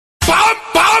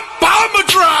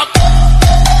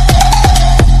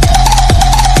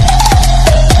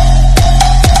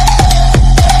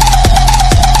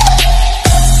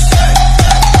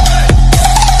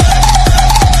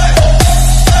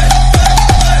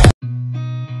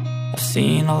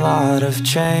seen a lot of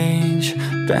change,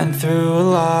 been through a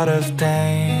lot of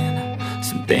pain.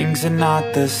 Some things are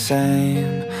not the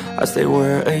same as they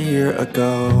were a year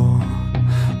ago,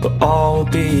 but all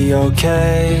will be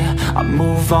okay. I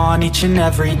move on each and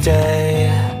every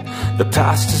day. The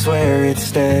past is where it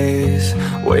stays,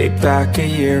 way back a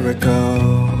year ago.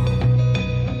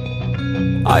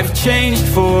 I've changed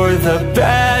for the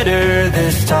better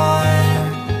this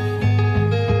time.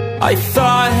 I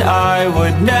thought I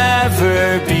would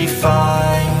never be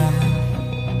fine.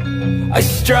 I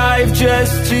strive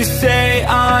just to say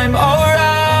I'm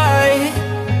alright,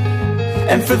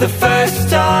 and for the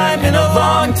first time in a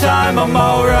long time I'm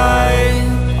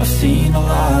alright. I've seen a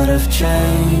lot of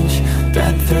change,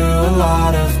 been through a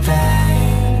lot of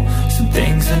pain. Some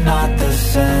things are not the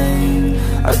same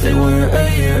as they were a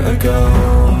year ago,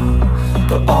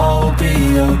 but all will be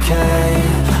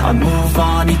okay. I move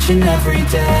on each and every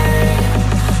day.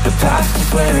 The past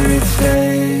is where it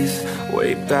stays,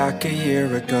 way back a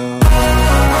year ago.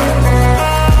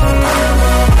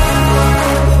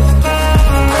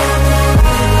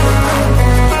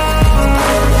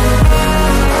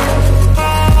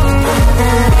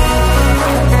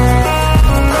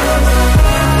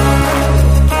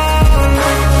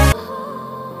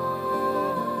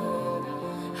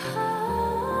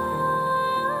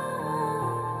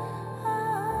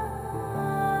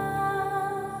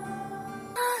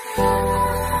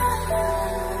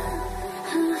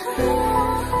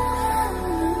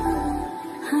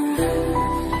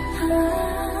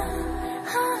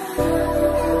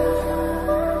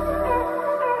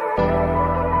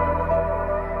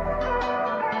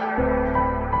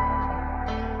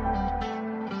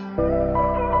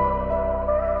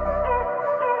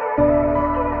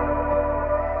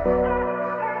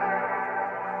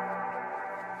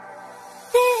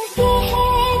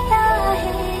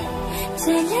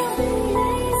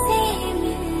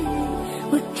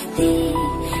 उठते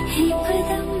हैं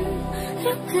कदम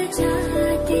रुक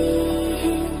जाते